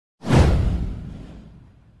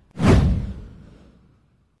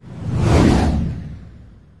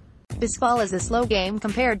Baseball is a slow game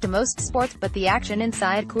compared to most sports, but the action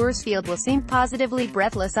inside Coors Field will seem positively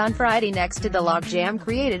breathless on Friday next to the logjam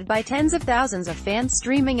created by tens of thousands of fans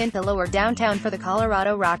streaming into lower downtown for the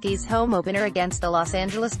Colorado Rockies home opener against the Los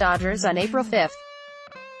Angeles Dodgers on April 5.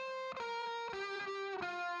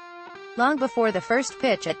 Long before the first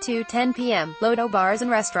pitch at 2:10 p.m., LoDo bars and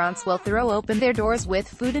restaurants will throw open their doors with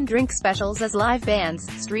food and drink specials as live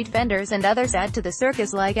bands, street vendors and others add to the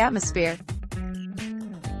circus-like atmosphere.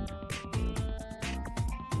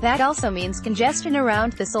 That also means congestion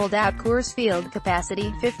around the sold-out Coors Field,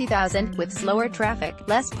 capacity 50,000, with slower traffic,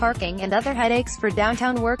 less parking and other headaches for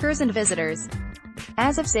downtown workers and visitors.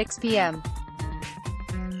 As of 6 p.m.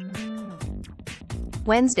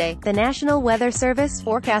 Wednesday, the National Weather Service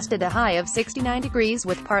forecasted a high of 69 degrees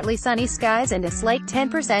with partly sunny skies and a slight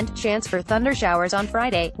 10% chance for thundershowers on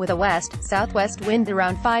Friday, with a west-southwest wind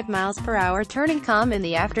around 5 miles per hour turning calm in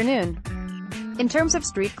the afternoon. In terms of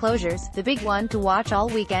street closures, the big one to watch all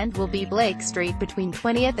weekend will be Blake Street between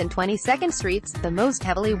 20th and 22nd Streets, the most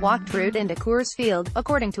heavily walked route into Coors Field,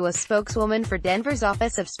 according to a spokeswoman for Denver's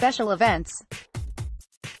Office of Special Events.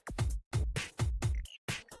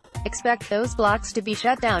 Expect those blocks to be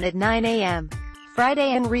shut down at 9 a.m.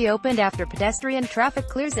 Friday and reopened after pedestrian traffic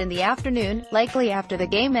clears in the afternoon, likely after the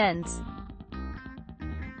game ends.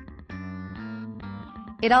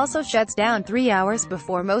 It also shuts down 3 hours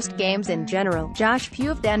before most games in general. Josh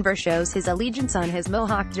Pugh of Denver shows his allegiance on his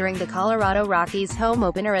mohawk during the Colorado Rockies home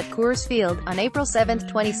opener at Coors Field, on April 7,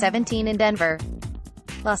 2017 in Denver.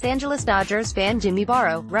 Los Angeles Dodgers fan Jimmy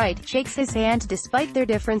Barrow, right, shakes his hand despite their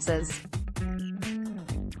differences.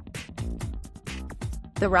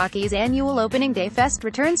 The Rockies' annual opening day fest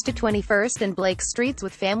returns to 21st and Blake Streets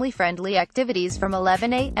with family-friendly activities from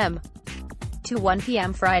 11 a.m. to 1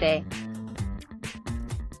 p.m. Friday.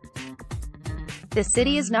 The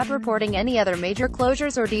city is not reporting any other major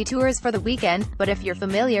closures or detours for the weekend, but if you're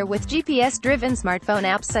familiar with GPS-driven smartphone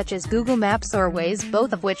apps such as Google Maps or Waze,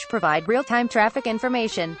 both of which provide real-time traffic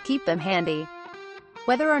information, keep them handy.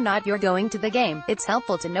 Whether or not you're going to the game, it's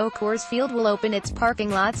helpful to know Coors Field will open its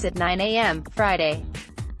parking lots at 9 a.m. Friday.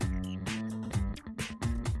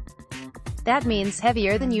 That means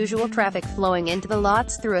heavier than usual traffic flowing into the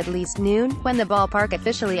lots through at least noon, when the ballpark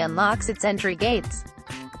officially unlocks its entry gates.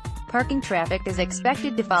 Parking traffic is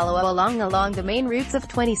expected to follow along the main routes of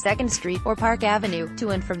 22nd Street or Park Avenue,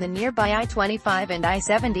 to and from the nearby I-25 and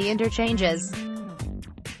I-70 interchanges.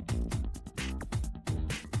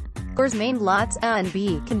 Coors main lots A and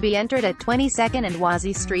B can be entered at 22nd and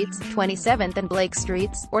Wazee Streets, 27th and Blake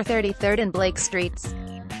Streets, or 33rd and Blake Streets.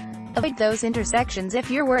 Avoid those intersections if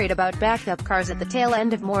you're worried about backed-up cars at the tail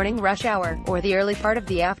end of morning rush hour, or the early part of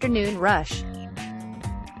the afternoon rush.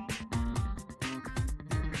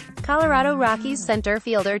 Colorado Rockies center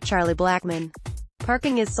fielder Charlie Blackmon.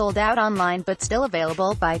 Parking is sold out online but still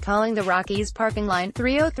available by calling the Rockies parking line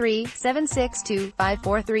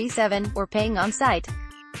 303-762-5437, or paying on-site.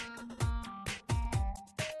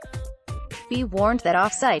 Be warned that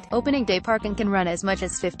off-site, opening day parking can run as much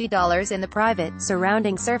as $50 in the private,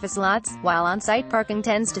 surrounding surface lots, while on-site parking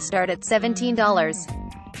tends to start at $17.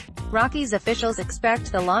 Rockies officials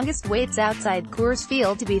expect the longest waits outside Coors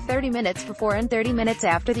Field to be 30 minutes before and 30 minutes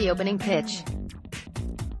after the opening pitch.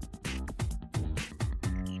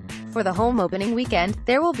 For the home opening weekend,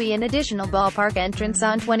 there will be an additional ballpark entrance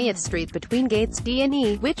on 20th Street between gates D and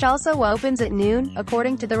E, which also opens at noon,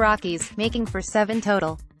 according to the Rockies, making for 7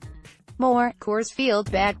 total. More, Coors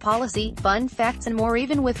Field bag policy, fun facts and more.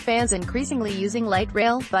 Even with fans increasingly using light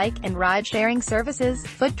rail, bike, and ride-sharing services,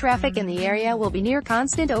 foot traffic in the area will be near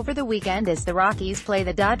constant over the weekend as the Rockies play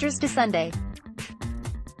the Dodgers to Sunday.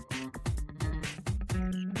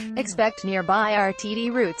 Expect nearby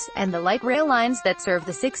RTD routes, and the light rail lines that serve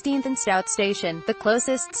the 16th and Stout Station, the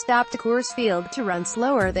closest stop to Coors Field, to run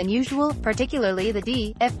slower than usual, particularly the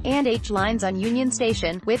D, F, and H lines on Union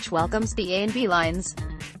Station, which welcomes the A and B lines.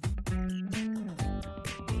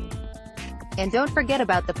 And don't forget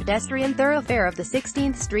about the pedestrian thoroughfare of the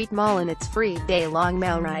 16th Street Mall and its free, day-long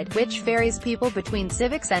mail ride, which ferries people between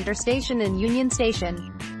Civic Center Station and Union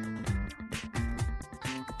Station.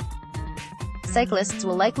 Cyclists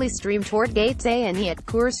will likely stream toward gates A and E at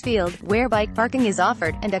Coors Field, where bike parking is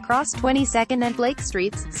offered, and across 22nd and Blake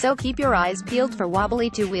Streets, so keep your eyes peeled for wobbly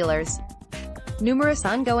two-wheelers. Numerous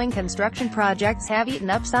ongoing construction projects have eaten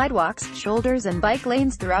up sidewalks, shoulders and bike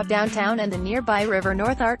lanes throughout downtown and the nearby River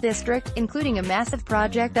North Art District, including a massive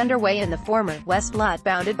project underway in the former West Lot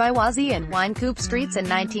bounded by Wazee and Wine Coop Streets and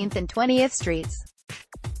 19th and 20th Streets.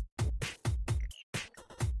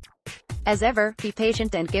 As ever, be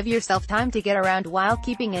patient and give yourself time to get around while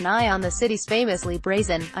keeping an eye on the city's famously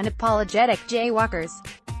brazen, unapologetic jaywalkers.